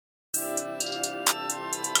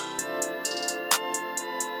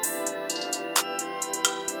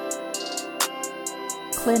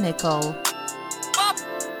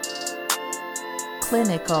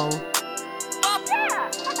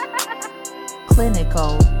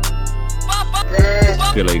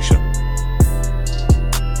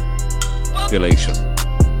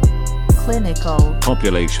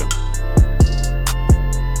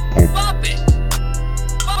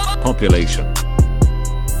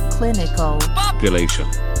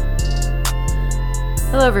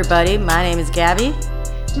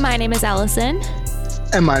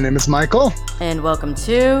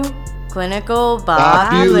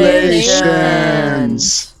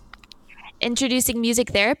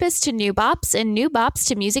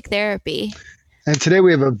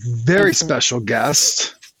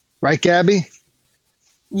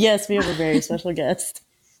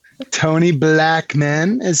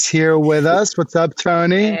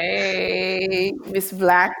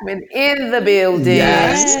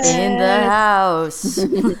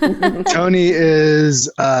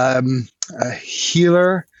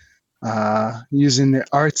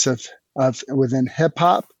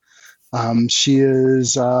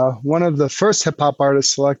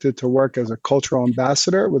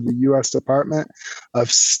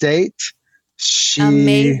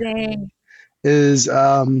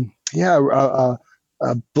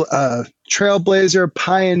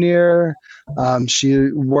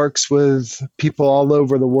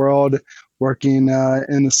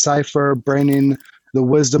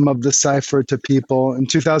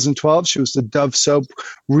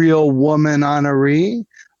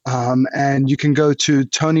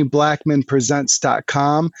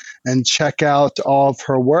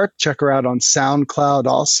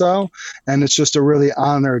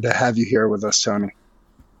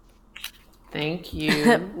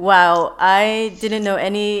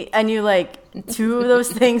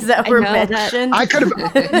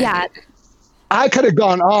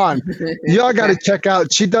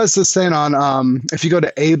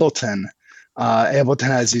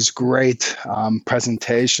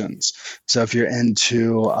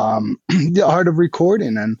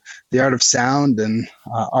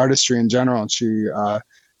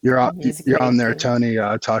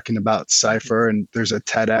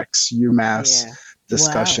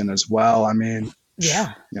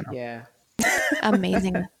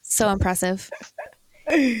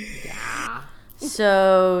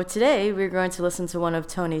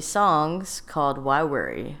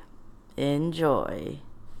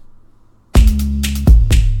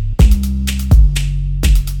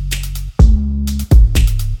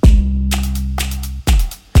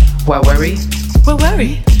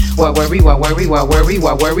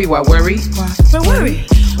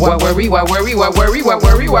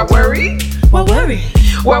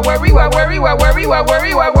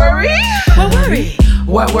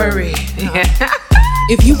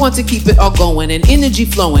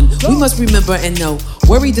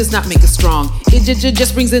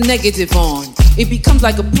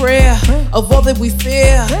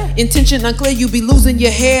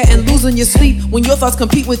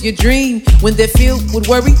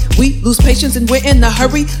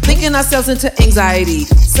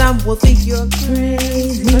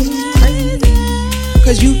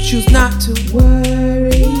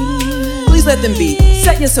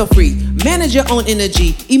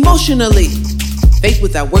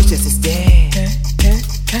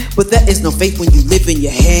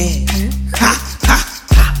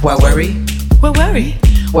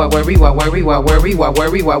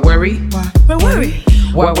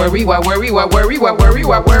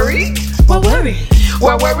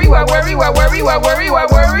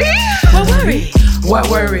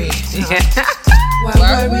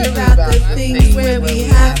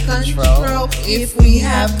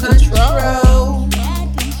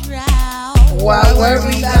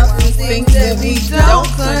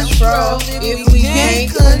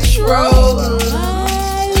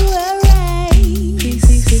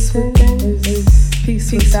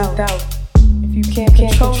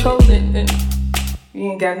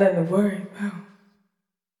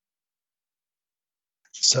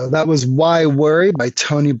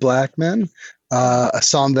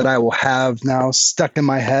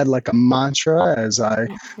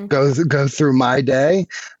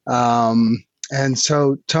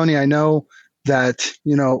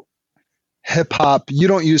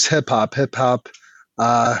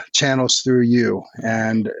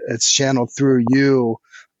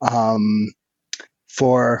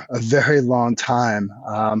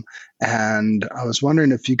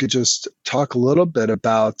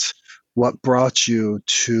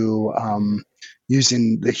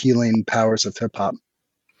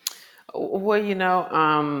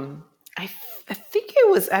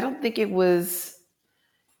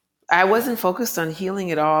I wasn't focused on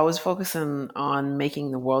healing at all. I was focusing on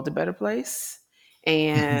making the world a better place.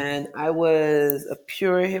 And I was a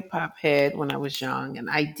pure hip hop head when I was young, an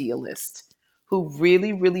idealist who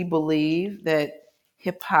really, really believed that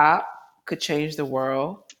hip hop could change the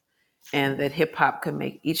world and that hip hop could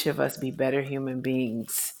make each of us be better human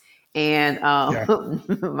beings. And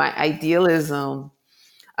my idealism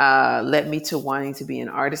led me to wanting to be an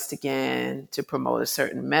artist again, to promote a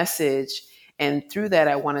certain message. And through that,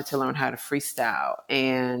 I wanted to learn how to freestyle.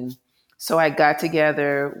 And so I got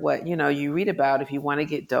together what, you read about. If you want to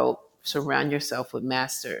get dope, surround yourself with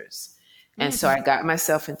masters. And so I got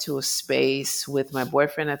myself into a space with my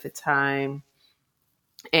boyfriend at the time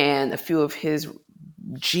and a few of his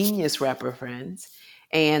genius rapper friends.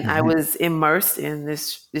 And I was immersed in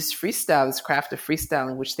this freestyle, this craft of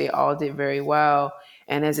freestyling, which they all did very well.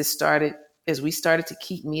 And as we started to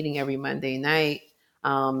keep meeting every Monday night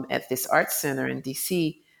at this art center in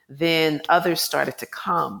DC, then others started to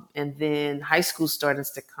come. And then high school students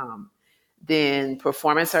to come. Then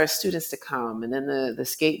performance art students to come. And then the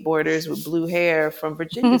skateboarders with blue hair from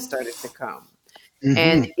Virginia started to come.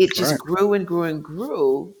 And it just grew and grew and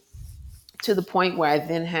grew to the point where I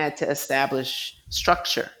then had to establish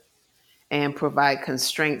structure and provide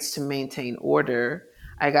constraints to maintain order.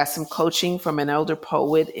 I got some coaching from an elder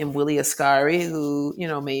poet in Willie Ascari, who,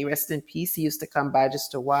 may rest in peace. He used to come by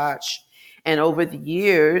just to watch. And over the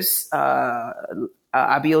years, Abi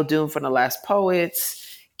Odun from The Last Poets,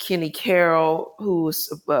 Kenny Carroll, who's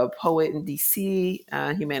a poet in DC,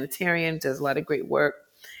 humanitarian, does a lot of great work.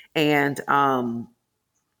 And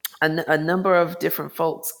a number of different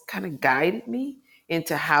folks kind of guided me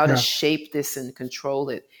into how to shape this and control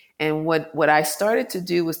it. And what I started to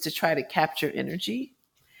do was to try to capture energy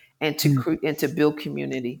and to build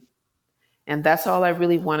community. And that's all I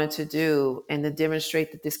really wanted to do, and to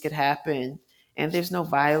demonstrate that this could happen. And there's no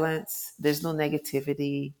violence, there's no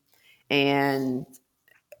negativity. And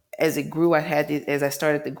as it grew, as I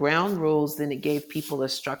started the ground rules, then it gave people a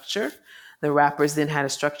structure. The rappers then had a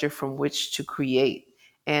structure from which to create.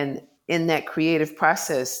 And in that creative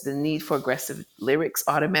process, the need for aggressive lyrics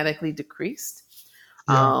automatically decreased.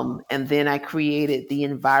 And then I created the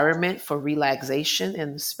environment for relaxation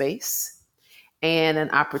in the space and an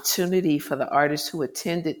opportunity for the artists who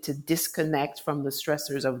attended to disconnect from the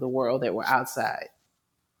stressors of the world that were outside.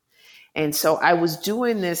 And so I was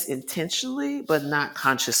doing this intentionally, but not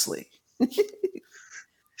consciously.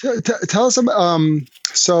 Tell us about,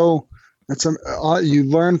 so it's you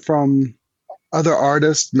learn from other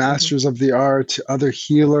artists, masters of the art, other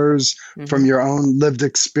healers, from your own lived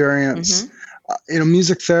experience.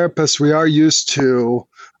 Music therapists, we are used to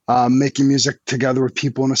making music together with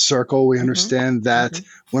people in a circle. We understand that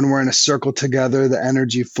when we're in a circle together, the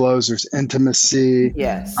energy flows, there's intimacy.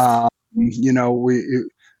 Yes.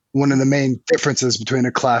 One of the main differences between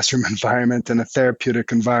a classroom environment and a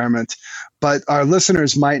therapeutic environment. But our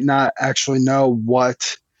listeners might not actually know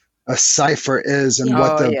what a cipher is and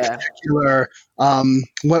what the particular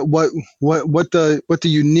what the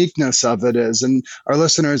uniqueness of it is. And our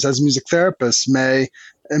listeners as music therapists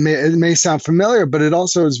it may sound familiar, but it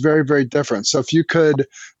also is very, very different. So if you could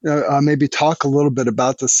maybe talk a little bit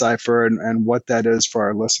about the cipher and what that is for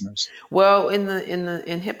our listeners. Well,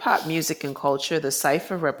 in hip hop music and culture, the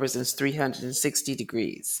cipher represents 360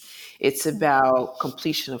 degrees. It's about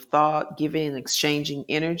completion of thought, giving and exchanging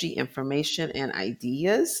energy, information, and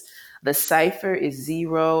ideas. The cipher is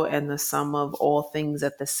zero and the sum of all things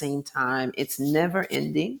at the same time. It's never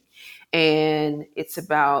ending. And it's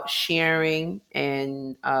about sharing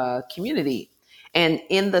and community. And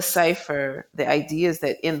in the cipher, the idea is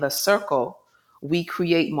that in the circle, we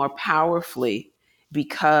create more powerfully,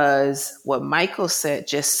 because what Michael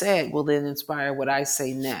just said will then inspire what I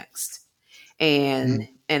say next. And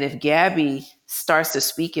if Gabby starts to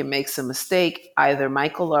speak and makes a mistake, either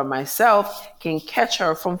Michael or myself can catch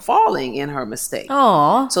her from falling in her mistake.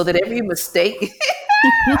 Aww. So that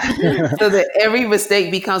every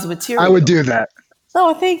mistake becomes material. I would do that.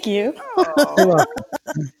 Oh, thank you.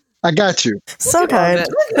 I got you. So kind.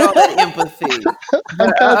 Look at all that empathy.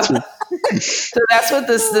 I got you. So that's what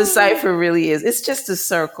the cipher really is. It's just a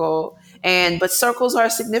circle, but circles are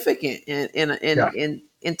significant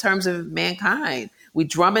in terms of mankind. We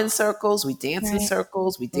drum in circles, we dance in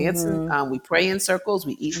circles, we dance we pray in circles,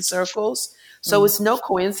 we eat in circles. So it's no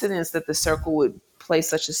coincidence that the circle would play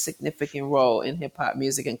such a significant role in hip hop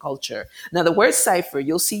music and culture. Now, the word cipher,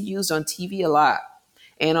 you'll see used on TV a lot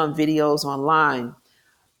and on videos online.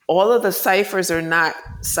 All of the ciphers are not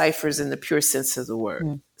ciphers in the pure sense of the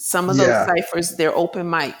word. Some of those ciphers, they're open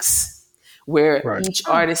mics where each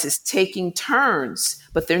artist is taking turns,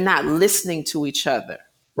 but they're not listening to each other.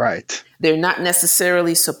 Right. They're not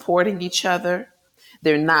necessarily supporting each other.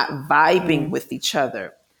 They're not vibing with each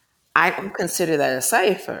other. I don't consider that a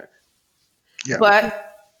cipher. Yeah. But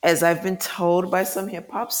as I've been told by some hip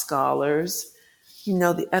hop scholars,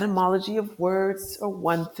 the etymology of words are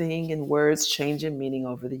one thing and words change in meaning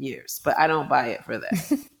over the years. But I don't buy it for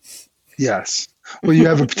that. Yes. Well, you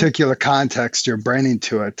have a particular context you're bringing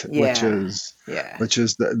to it, Yeah. which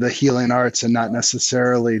is the healing arts and not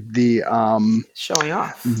necessarily the Showing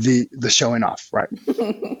off. the showing off, right?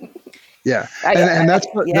 Yeah, I- and that's I-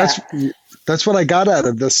 what yeah. that's what I got out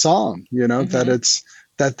of this song.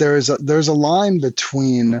 That there's a line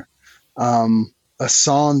between a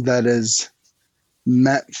song that is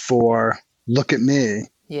meant for look at me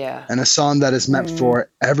Yeah. and a song that is meant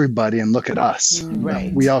for everybody and look at us.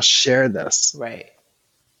 Right. We all share this. Right.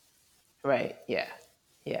 Right. Yeah.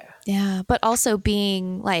 Yeah. Yeah, but also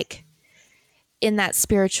being like in that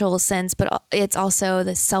spiritual sense, but it's also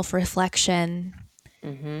the self-reflection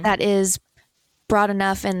that is broad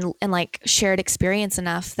enough and like shared experience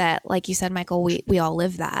enough that, like you said, Michael, we all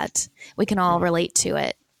live that. We can all relate to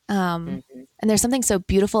it. And there's something so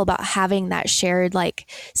beautiful about having that shared like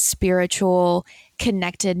spiritual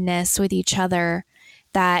connectedness with each other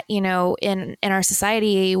that, in our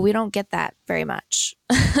society, we don't get that very much.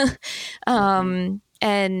 And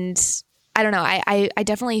I don't know, I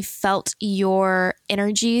definitely felt your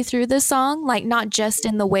energy through the song, like not just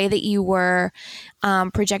in the way that you were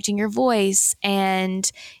projecting your voice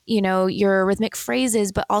and, your rhythmic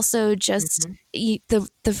phrases, but also just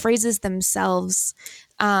the phrases themselves.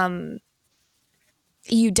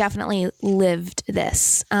 You definitely lived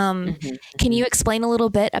this. Can you explain a little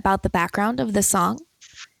bit about the background of the song?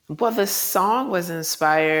 Well, the song was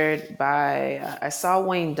inspired by, I saw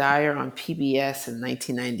Wayne Dyer on PBS in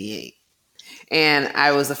 1998. And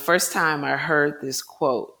I was the first time I heard this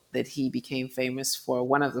quote that he became famous for,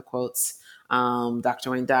 one of the quotes,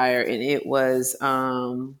 Dr. Wayne Dyer. And it was,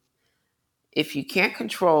 if you can't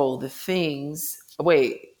control the things,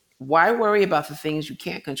 why worry about the things you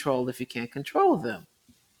can't control if you can't control them?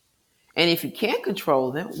 And if you can't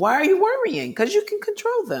control them, why are you worrying? Because you can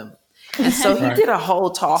control them. And so he did a whole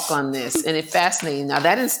talk on this, and it's fascinating. Now,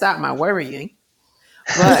 that didn't stop my worrying,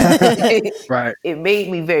 but it made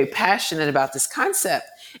me very passionate about this concept.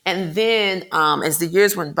 And then as the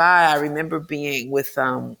years went by, I remember being with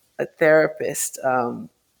a therapist and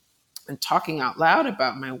talking out loud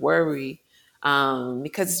about my worry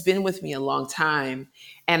because it's been with me a long time.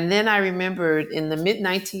 And then I remembered in the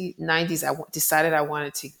mid-90s, I decided I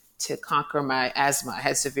wanted to conquer my asthma. I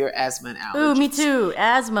had severe asthma and allergies. Ooh, me too.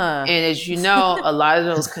 Asthma. And as you know, a lot of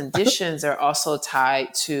those conditions are also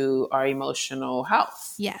tied to our emotional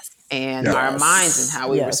health. Yes. And our minds and how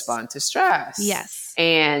we respond to stress. Yes.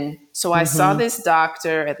 And so I saw this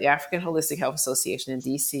doctor at the African Holistic Health Association in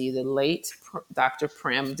DC, the late Dr.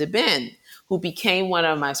 Prem Deben, who became one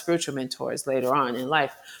of my spiritual mentors later on in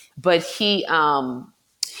life. But he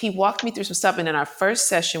walked me through some stuff. And in our first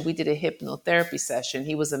session, we did a hypnotherapy session.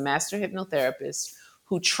 He was a master hypnotherapist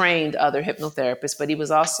who trained other hypnotherapists, but he was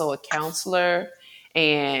also a counselor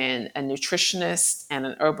and a nutritionist and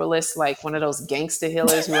an herbalist, like one of those gangster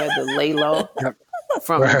healers who had to lay low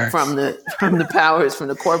from the powers, from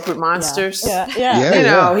the corporate monsters.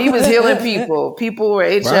 He was healing people. People were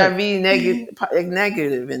HIV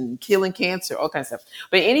negative and killing cancer, all kinds of stuff.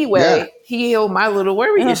 But anyway, he healed my little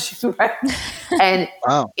worry issue. Right? And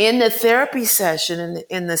in the therapy session,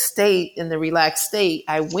 in the relaxed state,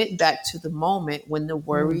 I went back to the moment when the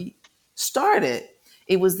worry started.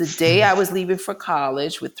 It was the day I was leaving for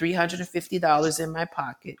college with $350 in my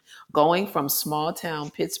pocket, going from small town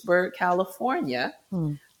Pittsburgh, California,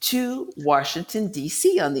 to Washington,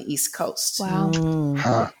 D.C. on the East Coast.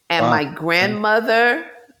 Wow. And my grandmother,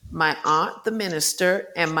 my aunt, the minister,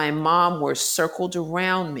 and my mom were circled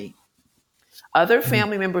around me. Other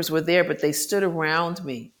family members were there, but they stood around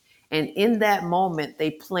me. And in that moment,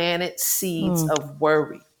 they planted seeds of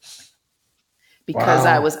worry. Because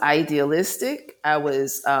I was idealistic, I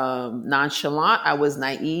was nonchalant, I was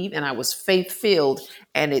naive, and I was faith-filled,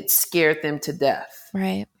 and it scared them to death.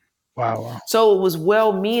 Right. Wow. So it was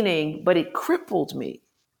well-meaning, but it crippled me.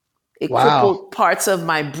 It crippled parts of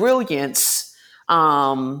my brilliance,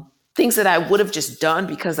 things that I would have just done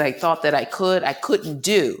because I thought that I couldn't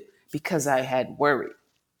do because I had worry.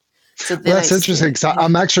 So then that's interesting. So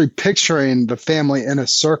I'm actually picturing the family in a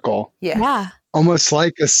circle. Yeah. Almost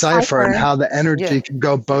like a cipher and how the energy can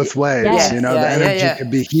go both ways. The energy could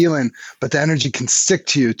be healing, but the energy can stick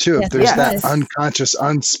to you too. If there's that unconscious,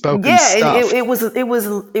 unspoken stuff. It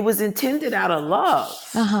was intended out of love.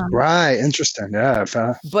 Right. Interesting. Yeah.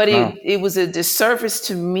 But it was a disservice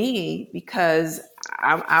to me because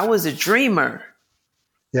I was a dreamer.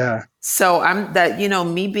 Yeah. So I'm that,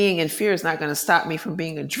 me being in fear is not going to stop me from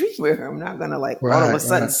being a dreamer. I'm not going to all of a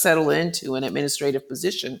sudden settle into an administrative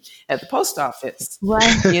position at the post office,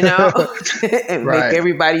 Right. and make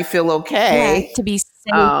everybody feel okay. Yeah, to be safe.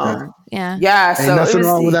 Yeah. Ain't So nothing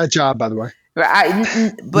wrong with that job, by the way.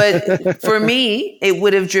 But for me, it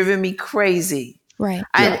would have driven me crazy. Right.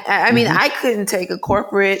 I mean, I couldn't take a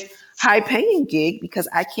corporate high paying gig because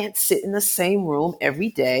I can't sit in the same room every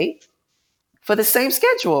day for the same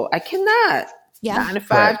schedule. I cannot. Yeah. 9 to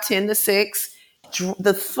 5, 10 to 6.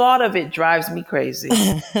 The thought of it drives me crazy.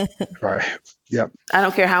 Right. Yep. I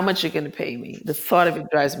don't care how much you're going to pay me. The thought of it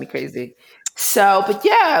drives me crazy. So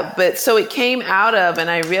it came out of,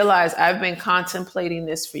 and I realized I've been contemplating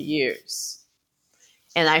this for years.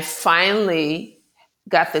 And I finally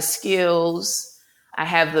got the skills. I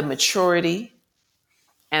have the maturity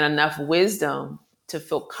and enough wisdom to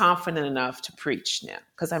feel confident enough to preach now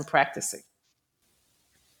because I'm practicing.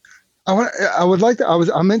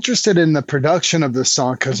 I'm interested in the production of this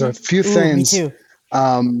song because a few things, me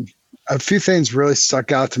too. A few things really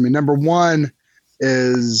stuck out to me. Number one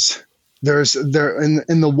is there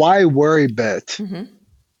in the why worry bit,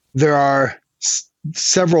 there are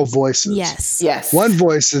several voices. Yes. One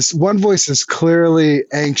voice is clearly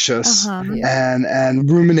anxious and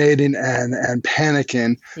ruminating and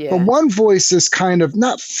panicking. Yeah. But one voice is kind of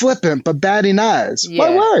not flippant, but batting eyes. Yeah.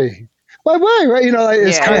 Why worry? Why worry? Right?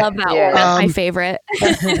 It's I love that one. That's my favorite.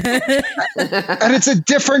 and it's a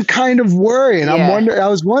different kind of worry. And I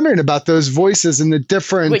was wondering about those voices and the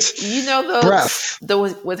different breath.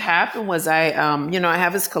 What happened was I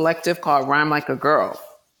have this collective called Rhyme Like a Girl.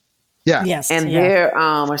 Yeah. Yes. And there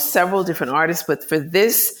are several different artists, but for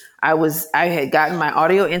this, I had gotten my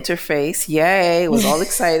audio interface. Yay. Was all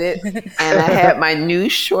excited. And I had my new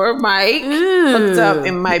Shure mic hooked up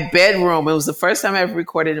in my bedroom. It was the first time I ever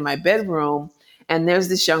recorded in my bedroom. And there's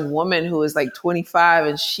this young woman who was like 25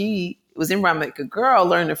 and she was in Rhyme Like a Girl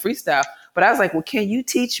learning to freestyle. But I was like, well, can you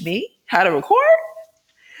teach me how to record?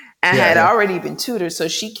 And I had already been tutored. So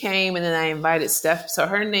she came and then I invited Steph. So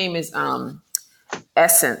her name is,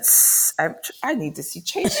 Essence. I need to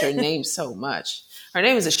change her name so much. Her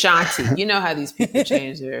name is Ashanti. You know how these people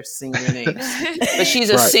change their singer names. But she's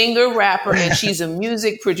a singer, rapper, and she's a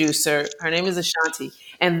music producer. Her name is Ashanti.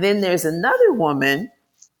 And then there's another woman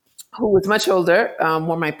who was much older,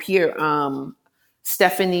 more my peer,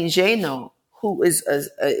 Stephanie Jano, who is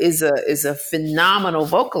a phenomenal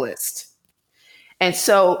vocalist. And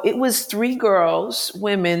so it was 3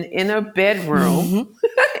 women in a bedroom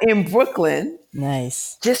in Brooklyn.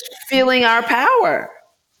 Nice. Just feeling our power.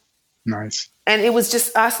 Nice. And it was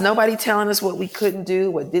just us, nobody telling us what we couldn't do,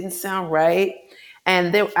 what didn't sound right.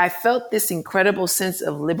 And I felt this incredible sense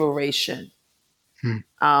of liberation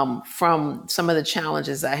from some of the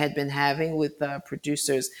challenges I had been having with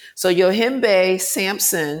producers. So Yohimbe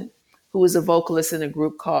Sampson, who was a vocalist in a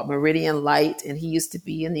group called Meridian Light, and he used to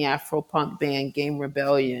be in the Afro-punk band Game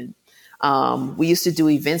Rebellion. We used to do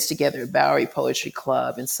events together at Bowery Poetry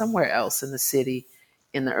Club and somewhere else in the city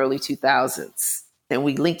in the early 2000s. And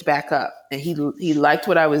we linked back up and he liked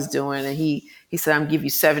what I was doing. And he said, I'm going to give you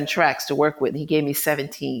 7 tracks to work with. And he gave me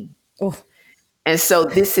 17. Oh. And so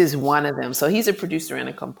this is one of them. So he's a producer and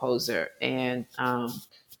a composer. And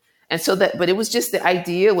so but it was just, the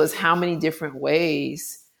idea was how many different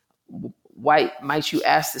ways might you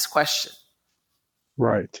ask this question?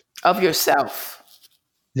 Right. Of yourself.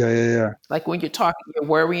 Yeah. Like when you're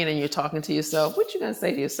worrying and you're talking to yourself, what you going to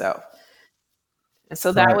say to yourself? And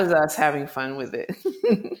so that was us having fun with it.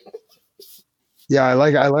 Yeah, I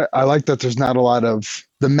like that there's not a lot of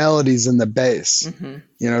the melodies in the bass.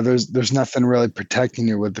 There's nothing really protecting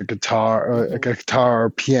you with the guitar or a guitar or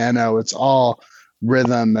piano. It's all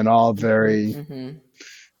rhythm and all very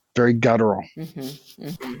very guttural.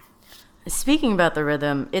 Speaking about the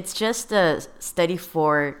rhythm, it's just a steady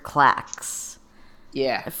 4 clacks.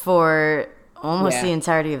 Yeah. For almost the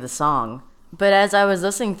entirety of the song. But as I was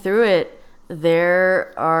listening through it,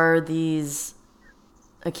 there are these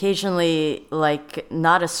occasionally, like,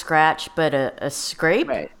 not a scratch, but a scrape.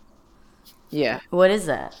 Right. Yeah. What is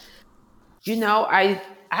that?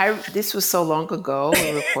 This was so long ago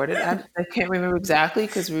we recorded. I can't remember exactly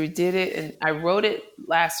because we did it and I wrote it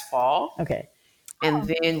last fall. Okay. And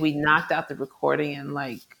then we knocked out the recording in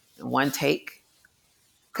one take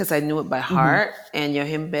because I knew it by heart. And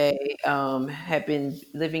Yohimbe had been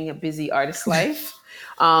living a busy artist life.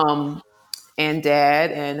 And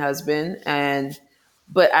dad and husband.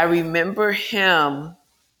 But I remember him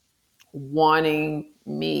wanting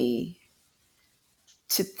me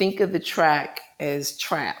to think of the track as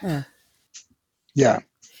trap. Yeah.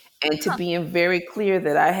 and to being very clear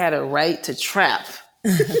that I had a right to trap.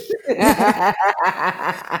 And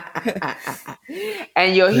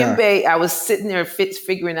Yohimbe, I was sitting there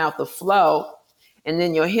figuring out the flow, and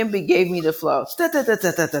then Yohimbe gave me the flow. Da, da, da,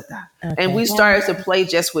 da, da, da, da. Okay. And we started to play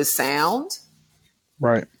just with sound.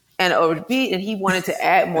 Right. And over the beat, and he wanted to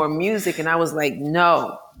add more music, and I was like,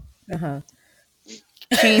 no.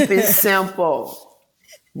 Keep it simple.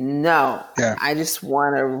 No. Yeah. I just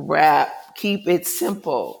want to rap. Keep it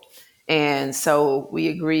simple. And so we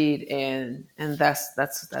agreed, and that's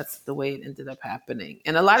the way it ended up happening.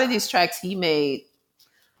 And a lot of these tracks he made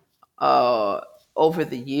over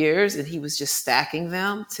the years, and he was just stacking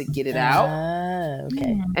them to get it out.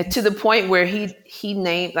 Okay. And to the point where he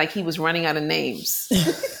named, like, he was running out of names.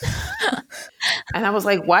 And I was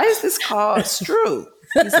like, why is this called Stru?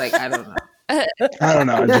 He's like, I don't know. I don't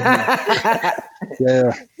know.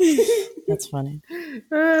 Yeah. That's funny.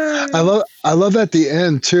 I love at the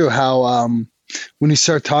end too how when you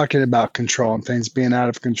start talking about control and things being out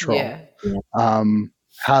of control,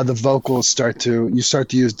 how the vocals start to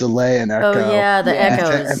use delay and echo. Oh yeah, the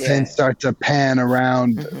echoes. And things start to pan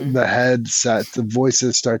around the headset. The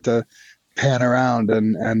voices start to pan around,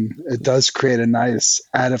 and it does create a nice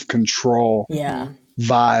out of control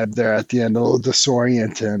vibe there at the end, a little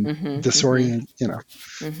disorient, you know.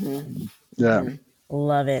 Yeah.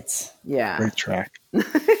 Love it. Yeah. Great track.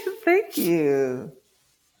 Thank you.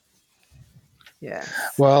 Yeah.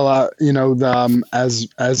 Well, you know, as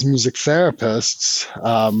music therapists,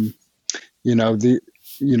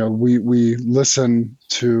 we listen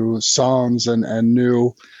to songs and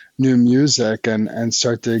new music and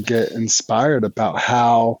start to get inspired about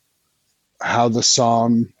how the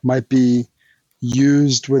song might be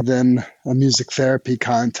used within a music therapy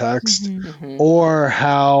context, or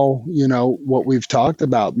how, you know, what we've talked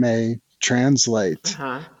about may translate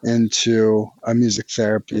into a music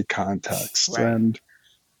therapy context. Right. And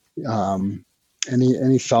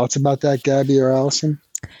any thoughts about that, Gabby or Allison?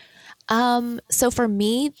 So for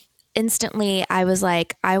me, instantly I was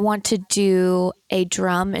like, I want to do a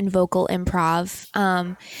drum and vocal improv.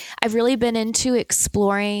 I've really been into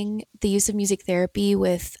exploring the use of music therapy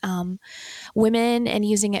with women and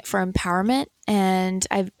using it for empowerment. And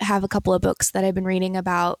I have a couple of books that I've been reading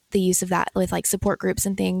about the use of that with like support groups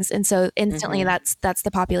and things. And so instantly that's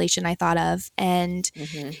the population I thought of. And,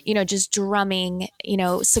 you know, just drumming, you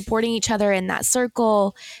know, supporting each other in that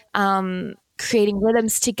circle, creating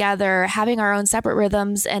rhythms together, having our own separate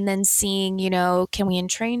rhythms, and then seeing, you know, can we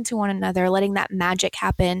entrain to one another, letting that magic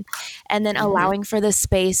happen, and then allowing for the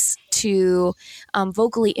space to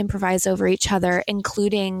vocally improvise over each other,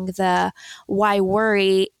 including the why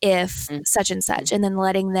worry if such and such, and then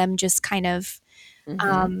letting them just kind of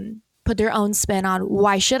put their own spin on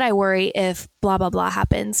why should I worry if blah, blah, blah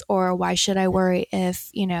happens, or why should I worry if,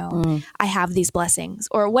 you know, I have these blessings,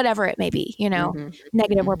 or whatever it may be, you know,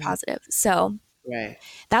 negative or positive. So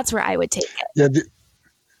that's where I would take it.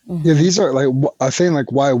 Yeah, these are like a thing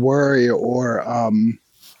like why worry, or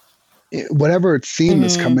whatever theme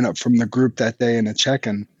is coming up from the group that day in a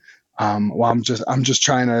check-in. Well, I'm just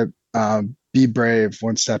trying to be brave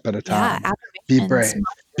one step at a time. Be brave.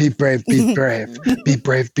 Be brave, be brave, be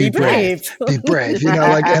brave, be brave, be brave. You know,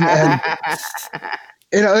 like, and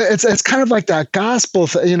you know, it's kind of like that gospel,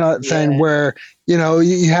 thing where, you know,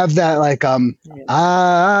 you have that like,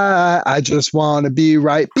 I just want to be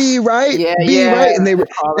right, be right, be right,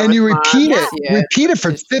 and you repeat it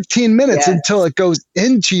for 15 minutes until it goes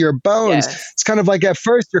into your bones. It's kind of like at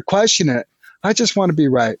first you're questioning it. I just want to be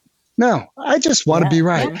right. No, I just want to be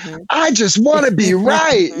right. I just want to be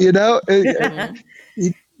right. You know.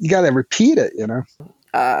 You got to repeat it, you know.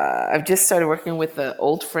 I've just started working with an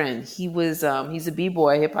old friend. He was he's a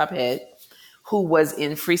b-boy, hip hop head, who was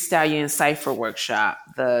in Freestyle Cypher workshop,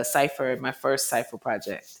 the Cypher, my first Cypher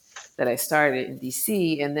project that I started in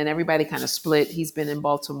DC, and then everybody kind of split. He's been in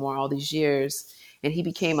Baltimore all these years, and he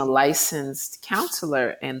became a licensed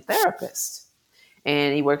counselor and therapist.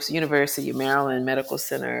 And he works at University of Maryland Medical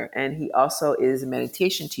Center, and he also is a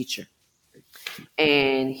meditation teacher.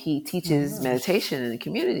 And he teaches meditation in the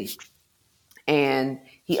community, and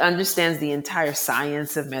he understands the entire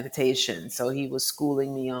science of meditation. So he was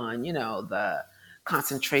schooling me on, you know, the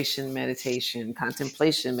concentration meditation,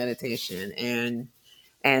 contemplation meditation, and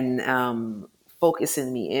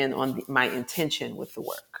focusing me in on my intention with the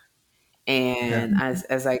work. And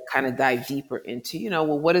as I kind of dive deeper into, you know,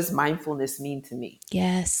 well, what does mindfulness mean to me?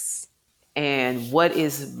 Yes. And what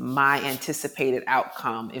is my anticipated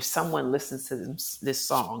outcome? If someone listens to this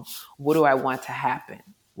song, what do I want to happen?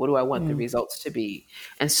 What do I want the results to be?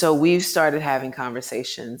 And so we've started having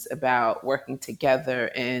conversations about working together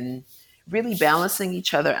and really balancing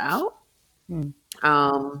each other out.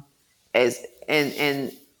 As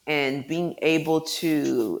and being able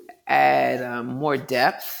to add more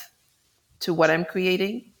depth to what I'm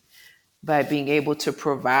creating by being able to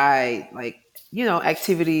provide, like,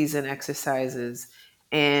 activities and exercises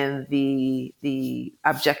and the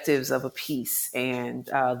objectives of a piece and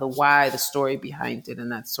the why, the story behind it,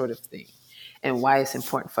 and that sort of thing, and why it's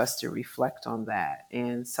important for us to reflect on that.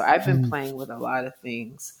 And so I've been playing with a lot of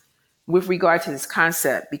things with regard to this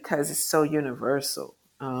concept because it's so universal.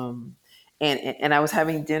 And I was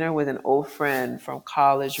having dinner with an old friend from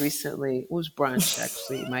college recently. It was brunch,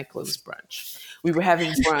 actually. Michael, it was brunch. We were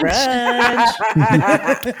having brunch.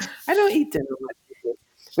 I don't eat dinner much.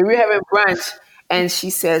 We were having brunch, and she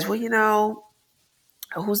says, "Well,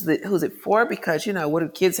 who's it for? Because what do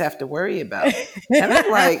kids have to worry about?" And I'm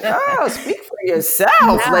like, "Oh, speak for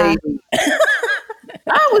yourself, lady."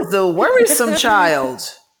 I was the worrisome child.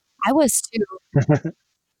 I was too.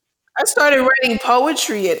 I started writing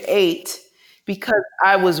poetry at 8 because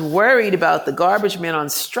I was worried about the garbage men on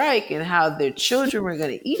strike and how their children were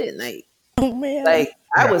going to eat at night. Oh man! Like,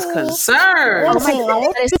 I was concerned. Oh my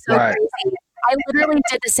God, that is so Right. crazy. I literally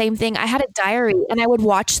did the same thing. I had a diary and I would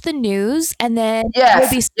watch the news and then I Yes,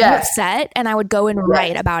 would be so yes. upset and I would go and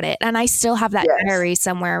write about it. And I still have that Yes. diary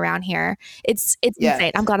somewhere around here. It's Yes.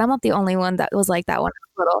 insane. I'm glad I'm not the only one that was like that when I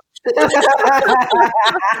was little.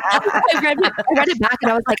 I read it back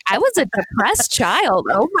and I was like, I was a depressed child.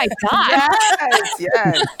 Oh my God.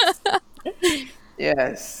 Yes.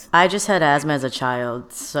 Yes. I just had asthma as a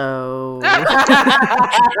child, so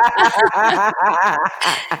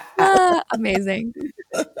Amazing.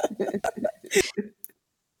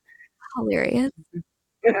 Hilarious.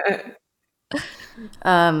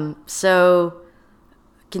 So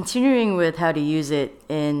continuing with how to use it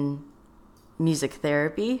in music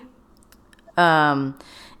therapy. In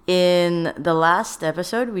the last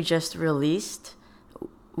episode we just released,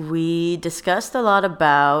 we discussed a lot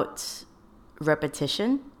about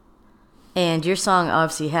repetition. And your song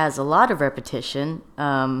obviously has a lot of repetition.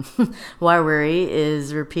 Why Worry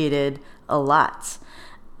is repeated a lot.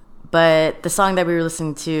 But the song that we were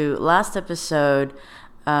listening to last episode,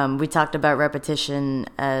 we talked about repetition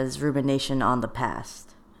as rumination on the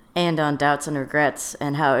past and on doubts and regrets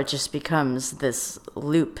and how it just becomes this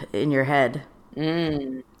loop in your head.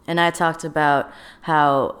 And I talked about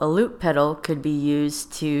how a loop pedal could be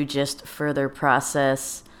used to just further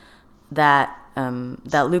process that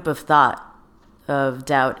loop of thought of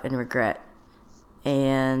doubt and regret.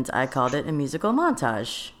 And I called it a musical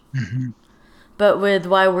montage. But with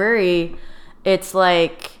Why Worry, it's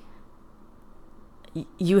like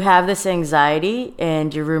you have this anxiety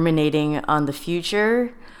and you're ruminating on the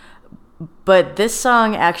future, but this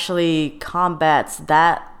song actually combats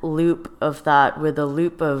that loop of thought with a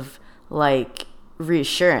loop of like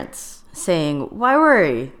reassurance, saying, why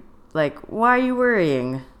worry? Like, why are you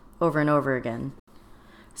worrying? Over and over again.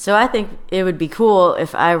 So I think it would be cool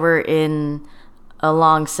if I were in a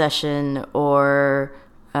long session or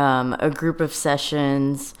a group of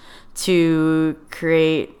sessions to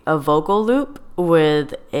create a vocal loop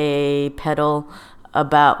with a pedal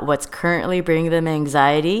about what's currently bringing them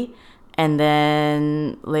anxiety, and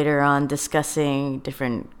then later on discussing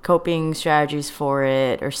different coping strategies for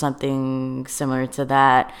it or something similar to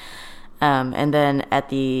that. And then at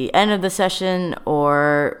the end of the session,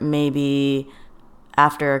 or maybe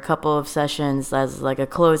after a couple of sessions as like a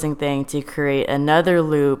closing thing, to create another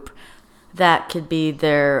loop that could be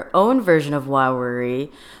their own version of Why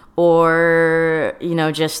Worry, or,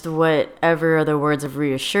 just whatever other words of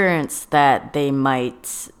reassurance that they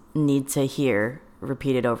might need to hear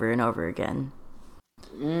repeated over and over again.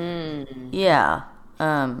 Yeah.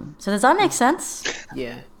 So does that make sense?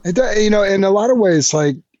 Yeah. In a lot of ways,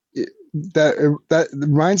 like, that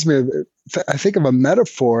reminds me of, I think of a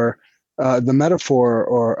metaphor, the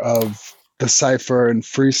metaphor of the cipher and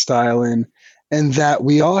freestyling, and that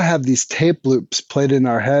we all have these tape loops played in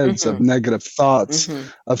our heads of negative thoughts,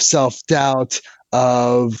 of self-doubt,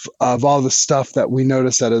 of all the stuff that we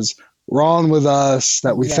notice that is wrong with us,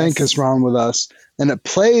 that we think is wrong with us, and it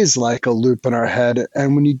plays like a loop in our head.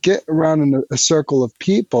 And when you get around in a circle of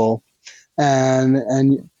people,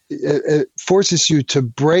 and it forces you to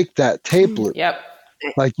break that tape loop. Yep.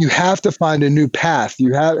 Like, you have to find a new path.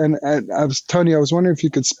 You have, and I was wondering if you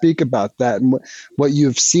could speak about that and what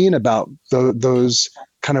you've seen about those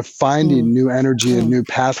kind of finding new energy and new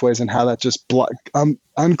pathways, and how that just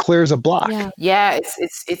unclears a block. Yeah.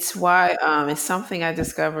 It's why it's something I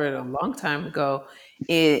discovered a long time ago.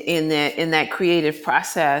 In that creative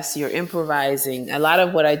process, you're improvising. A lot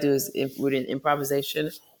of what I do is rooted in improvisation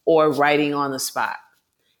or writing on the spot.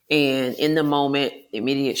 and in the moment,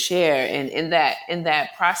 immediate share. And in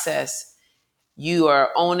that process, you're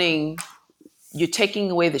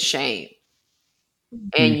taking away the shame,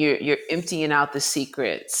 and you're emptying out the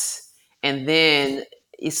secrets. And then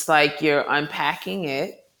it's like you're unpacking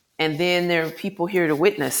it, and then there are people here to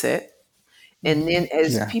witness it. And then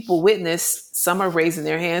as people witness, some are raising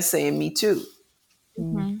their hands saying, me too.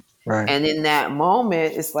 Mm-hmm. Right. And in that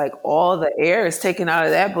moment, it's like all the air is taken out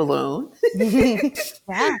of that balloon.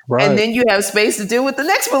 Yeah. Right. And then you have space to deal with the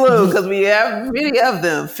next balloon, because we have many of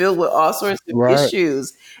them filled with all sorts of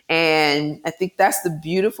issues. And I think that's the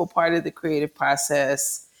beautiful part of the creative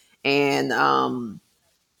process. And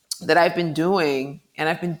that I've been doing. And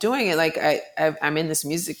I've been doing it like I'm in this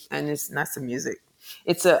music, and it's not some music.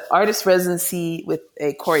 It's an artist residency with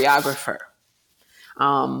a choreographer,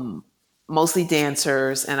 mostly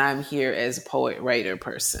dancers, and I'm here as a poet, writer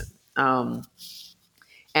person. And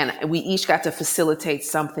we each got to facilitate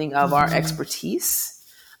something of our expertise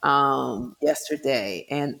yesterday.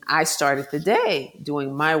 And I started the day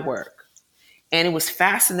doing my work. And it was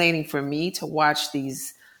fascinating for me to watch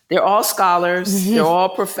these. They're all scholars. They're all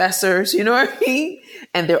professors, you know what I mean?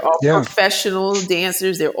 And they're all professional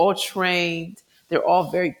dancers. They're all trained. They're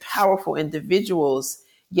all very powerful individuals,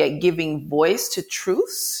 yet giving voice to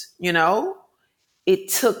truths, you know? It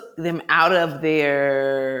took them out of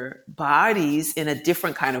their bodies in a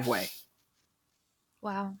different kind of way.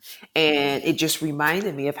 Wow. And it just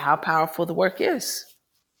reminded me of how powerful the work is.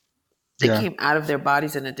 They came out of their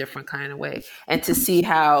bodies in a different kind of way. And to see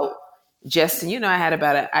how just, you know,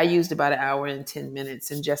 I used about an hour and 10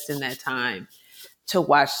 minutes, and just in that time to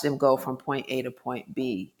watch them go from point A to point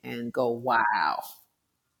B and go, wow,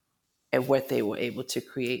 at what they were able to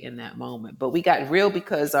create in that moment. But we got real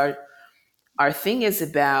because our thing is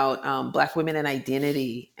about Black women and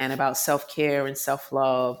identity, and about self-care and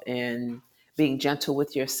self-love and being gentle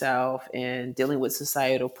with yourself and dealing with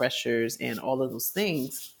societal pressures and all of those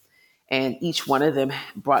things. And each one of them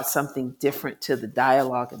brought something different to the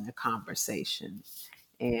dialogue and the conversation.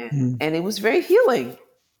 And it was very healing.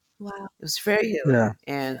 Wow. It was very healing. Yeah.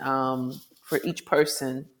 And for each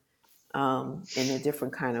person in a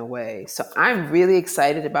different kind of way. So I'm really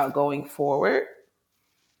excited about going forward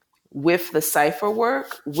with the cipher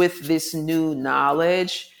work, with this new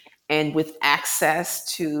knowledge, and with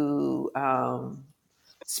access to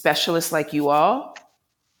specialists like you all.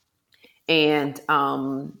 And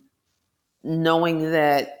knowing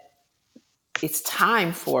that it's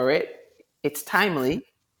time for it, it's timely,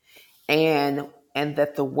 and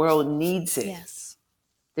that the world needs it. Yes.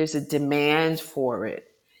 There's a demand for it.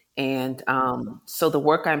 And so the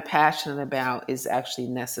work I'm passionate about is actually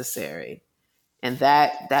necessary. And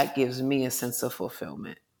that gives me a sense of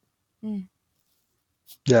fulfillment.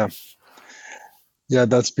 Yeah. Yeah,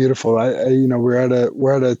 that's beautiful. I you know, we're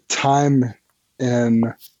at a time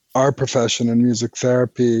in our profession in music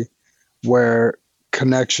therapy where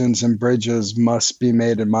connections and bridges must be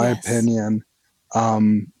made, in my opinion,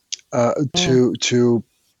 to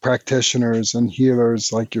practitioners and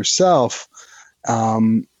healers like yourself.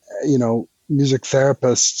 You know, music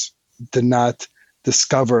therapists did not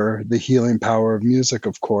discover the healing power of music,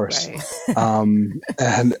 of course.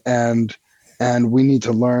 Right. And we need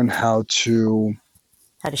to learn how to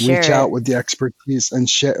reach out with the expertise and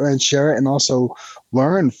share it, and also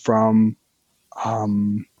learn from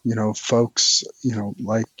you know, folks, you know,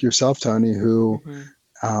 like yourself, Toni, who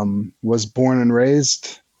was born and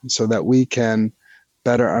raised so that we can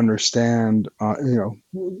better understand, you know,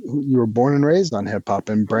 you were born and raised on hip hop,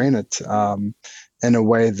 and brain it in a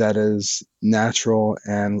way that is natural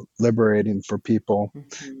and liberating for people.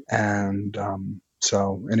 And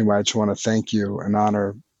so anyway, I just want to thank you and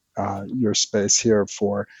honor your space here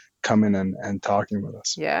for coming and talking with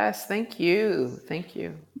us. Yes, thank you. Thank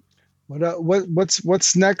you.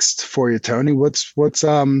 What's next for you, Toni? What's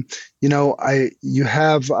you know, you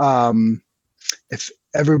have if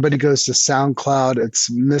everybody goes to SoundCloud,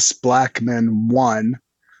 it's Miss Blackman 1,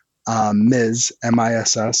 Ms.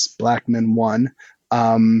 M-I-S-S, Blackman 1,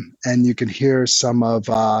 and you can hear some of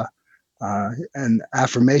an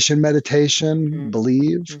affirmation meditation,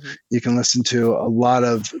 Believe. You can listen to a lot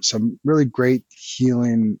of some really great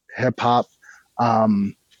healing hip hop.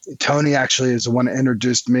 Toni actually is the one that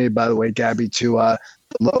introduced me, by the way, Gabby, to the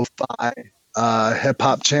Lo-Fi hip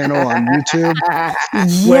hop channel on YouTube,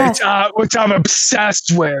 which I'm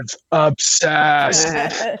obsessed with. Love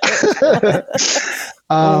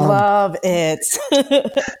it.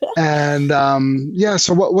 And yeah,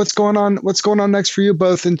 so what's going on? What's going on next for you,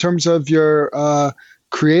 both in terms of your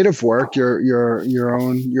creative work, your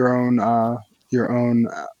own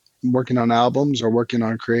working on albums or working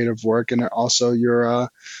on creative work, and also your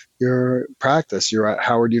practice. You're at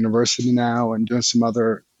Howard University now and doing some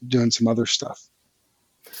other stuff.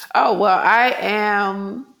 Oh, well,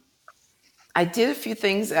 I did a few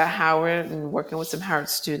things at Howard and working with some Howard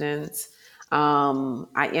students.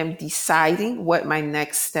 I am deciding what my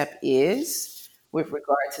next step is with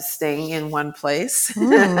regard to staying in one place,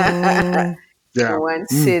 in one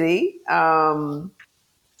city. And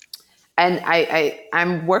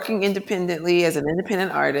I'm working independently as an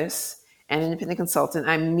independent artist and independent consultant.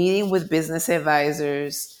 I'm meeting with business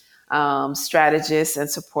advisors, strategists, and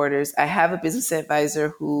supporters. I have a business advisor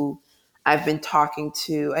who I've been talking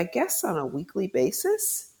to, I guess, on a weekly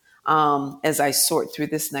basis as I sort through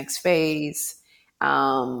this next phase.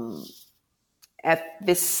 At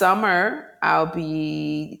this summer, I'll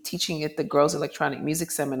be teaching at the Girls Electronic Music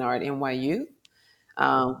Seminar at NYU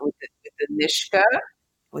with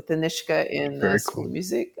the NISHCA in School of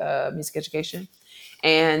Music, music education.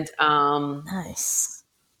 And Nice.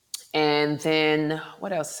 and then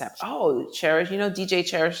what else is happening? Oh, Cherish, DJ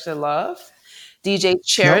Cherish the Love. DJ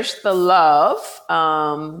Cherish the Love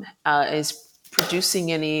is producing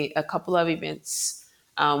a couple of events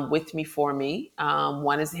with me for me.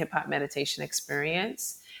 One is the Hip Hop Meditation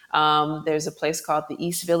Experience. There's a place called the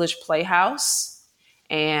East Village Playhouse,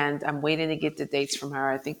 and I'm waiting to get the dates from her.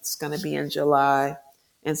 I think it's going to be in July.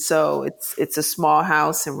 And so it's a small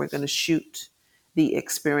house, and we're going to shoot the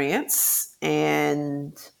experience.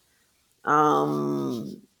 And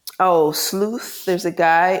Sleuth, there's a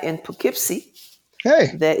guy in Poughkeepsie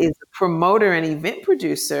that is a promoter and event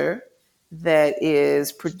producer that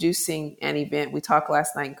is producing an event. We talked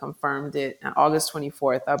last night and confirmed it on August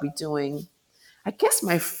 24th. I'll be doing, I guess,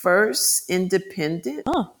 my first independent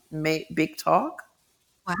big talk.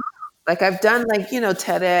 Wow. Like I've done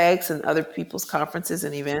TEDx and other people's conferences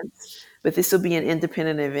and events, but this will be an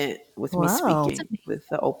independent event with me speaking with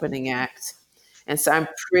the opening act. And so I'm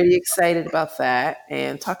pretty excited about that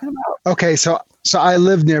and talking about. Okay. So I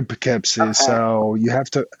live near Poughkeepsie, so you have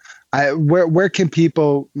to, where can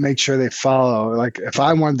people make sure they follow? Like if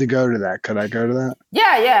I wanted to go to that, could I go to that?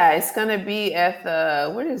 Yeah. It's going to be at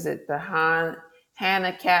what is it? The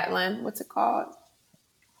Hannah Catlin. What's it called?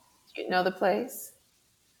 Do you know the place?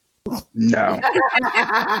 No.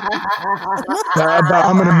 But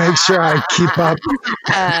I'm going to make sure I keep up.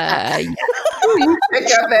 You pick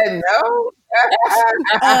up that no?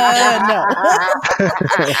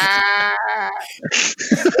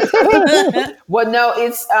 No. Well, no,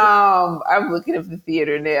 it's I'm looking at the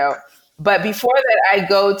theater now. But before that, I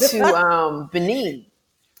go to Benin.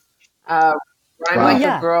 Rhyme Like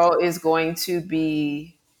a Girl is going to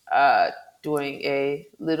be doing a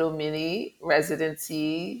little mini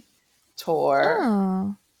residency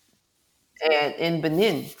tour and in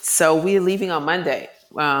Benin. So we're leaving on Monday.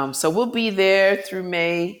 So we'll be there through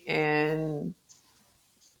May and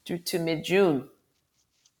through to mid-June.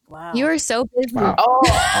 Wow. You are so busy. Wow. Oh,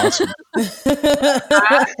 Awesome.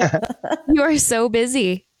 You are so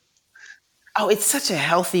busy. Oh, it's such a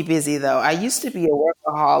healthy busy though. I used to be a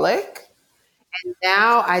workaholic, and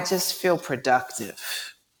now I just feel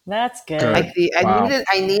productive. That's good. I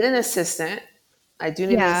need an assistant. I do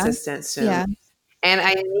need an assistant soon. Yeah. And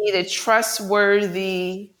I need a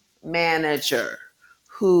trustworthy manager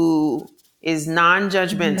who is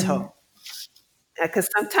non-judgmental. Because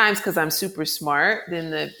sometimes, I'm super smart,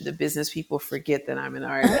 then the business people forget that I'm an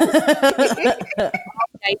artist.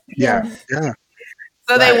 Yeah.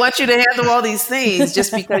 So they want you to handle all these things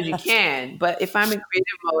just because you can. But if I'm in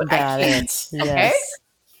creative mode, I can't. Okay?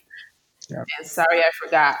 Yeah. And sorry, I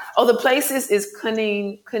forgot. Oh, the place is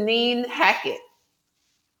Canine Hackett.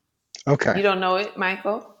 Okay. You don't know it,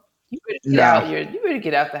 Michael? You better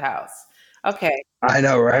get out the house. Okay. I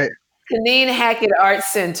know, right? Canine Hackett Art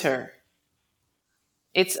Center.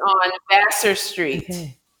 It's on Vassar Street.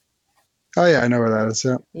 Okay. Oh yeah, I know where that is.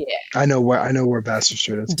 Yeah. Yeah. I know where Vassar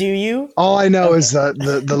Street is. Do you? All I know is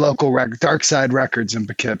the local Dark Side Records in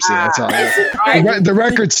Poughkeepsie. That's all. The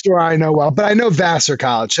record store I know well, but I know Vassar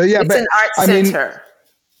College. So yeah, it's an art center.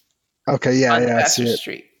 Okay, yeah, on I Vassar see it.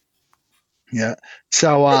 Street. Yeah.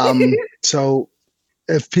 So so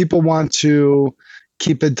if people want to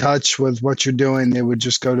keep in touch with what you're doing, they would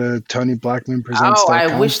just go to TonyBlackmanPresents.com. Oh,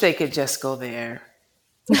 I wish they could just go there.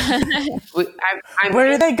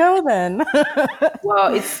 Where do they go then?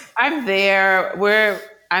 Well, I'm there where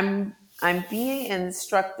I'm being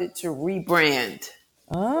instructed to rebrand.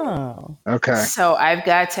 Oh. Okay. So I've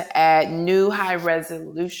got to add new high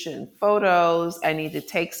resolution photos. I need to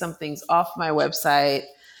take some things off my website.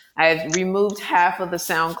 I've removed half of the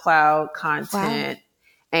SoundCloud content.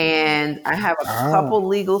 And I have a couple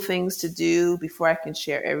legal things to do before I can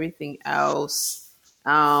share everything else.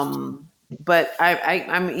 But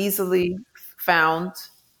I'm easily found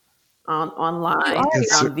online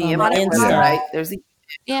via my website. There's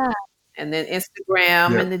and then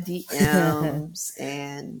Instagram and the DMs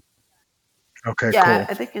and Okay, cool. cool.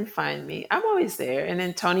 They can find me. I'm always there. And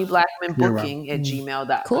then Tony Blackman Booking at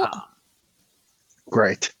gmail.com. Cool.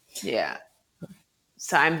 Great. Yeah.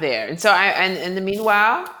 So I'm there. And so and in the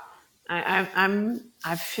meanwhile,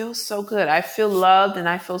 I feel so good. I feel loved and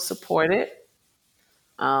I feel supported.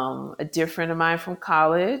 A dear friend of mine from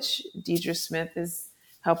college, Deidre Smith, is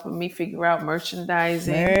helping me figure out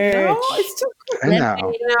merchandising. It's too cool.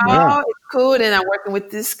 It's cool. And I'm working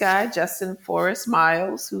with this guy, Justin Forrest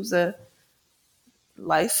Miles, who's a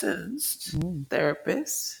licensed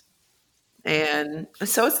therapist. And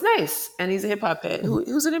so it's nice. And he's a hip hop head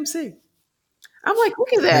who's an MC. I'm like,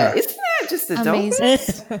 look at that. Isn't that just the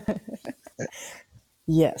dopest?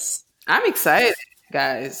 Yes. I'm excited,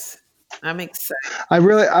 guys. I'm excited. I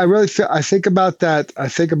really feel, I think about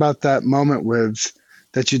that moment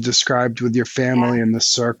that you described with your family in the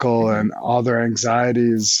circle and all their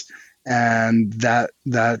anxieties, and that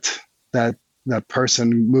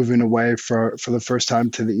person moving away for the first time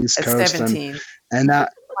to the East Coast 17. and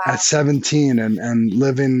that at 17 and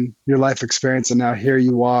living your life experience, and now here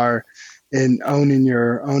you are in owning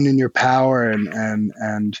your power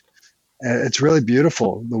and it's really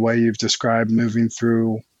beautiful the way you've described moving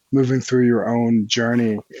through your own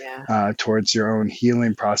journey towards your own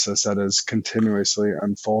healing process that is continuously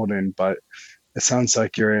unfolding. But it sounds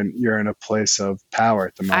like you're in a place of power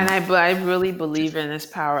at the moment. And I really believe in this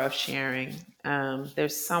power of sharing.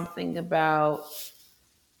 There's something about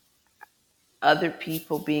other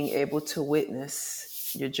people being able to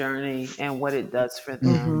witness your journey and what it does for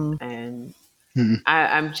them. And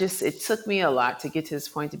it took me a lot to get to this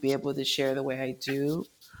point to be able to share the way I do.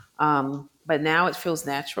 But now it feels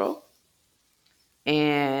natural.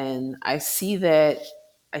 And I see the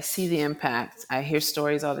impact. I hear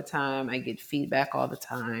stories all the time. I get feedback all the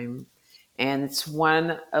time. And it's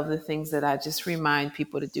one of the things that I just remind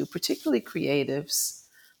people to do, particularly creatives,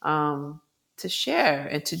 to share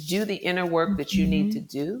and to do the inner work that you need to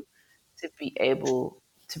do to be able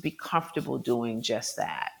to be comfortable doing just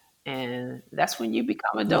that. And that's when you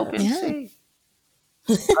become a dope MC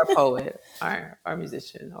or poet or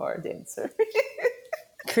musician or a dancer.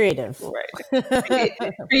 Creative. Right.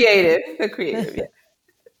 Creative. Yeah.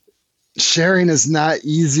 Sharing is not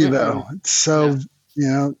easy though. It's so,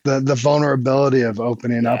 the vulnerability of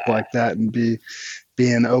opening up like that and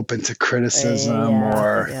being open to criticism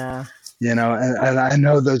and I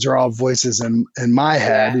know those are all voices in my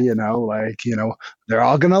head, they're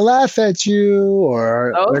all going to laugh at you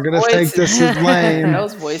or they're going to think this is lame.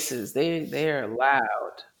 Those voices, they are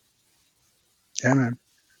loud. Yeah, man.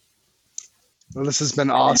 Well, this has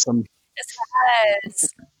been awesome. Yes.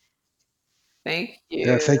 Thank you.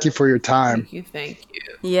 Yeah, thank you for your time. Thank you.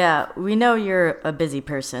 Yeah, we know you're a busy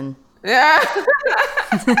person. Yeah.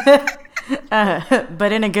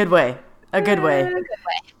 But in a good way. A good way.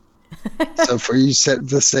 So for you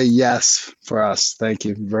to say yes for us, thank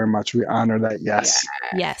you very much. We honor that yes.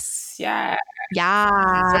 Yes. Yeah.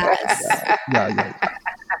 Yes.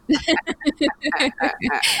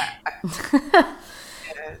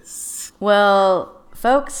 Yes. Well,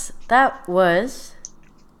 folks, that was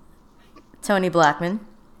Tony Blackman.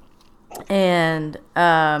 And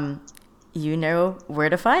you know where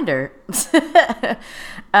to find her.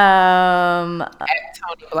 At Tony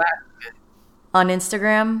Blackman. On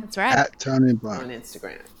Instagram? That's right. At Tony Blackman. On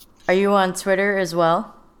Instagram. Are you on Twitter as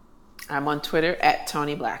well? I'm on Twitter at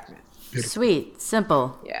Tony Blackman. Beautiful. Sweet.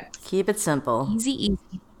 Simple. Yeah. Keep it simple. Easy.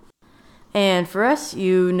 And for us,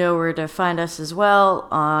 you know where to find us as well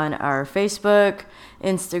on our Facebook,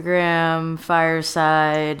 Instagram,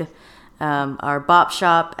 Fireside, our Bop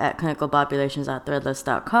Shop at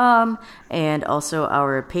clinicalbopulations.threadless.com, and also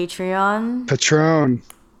our Patreon. Patron.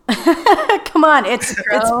 Come on, it's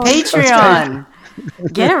Patreon.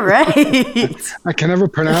 Get it right. I can never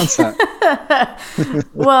pronounce that.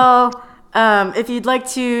 Well, if you'd like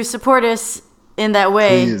to support us in that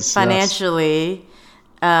way, please, financially,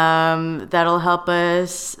 that'll help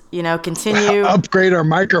us, continue. Upgrade our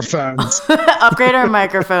microphones. Upgrade our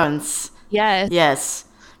microphones. Yes. Yes,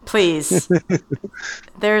 please.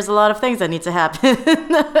 There's a lot of things that need to happen.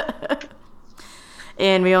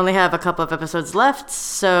 And we only have a couple of episodes left,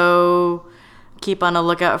 so keep on a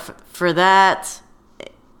lookout for that.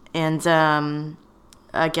 And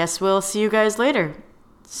I guess we'll see you guys later.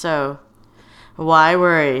 So, why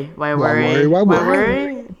worry? Why worry? Why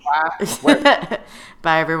worry?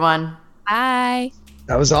 Bye, everyone. Bye.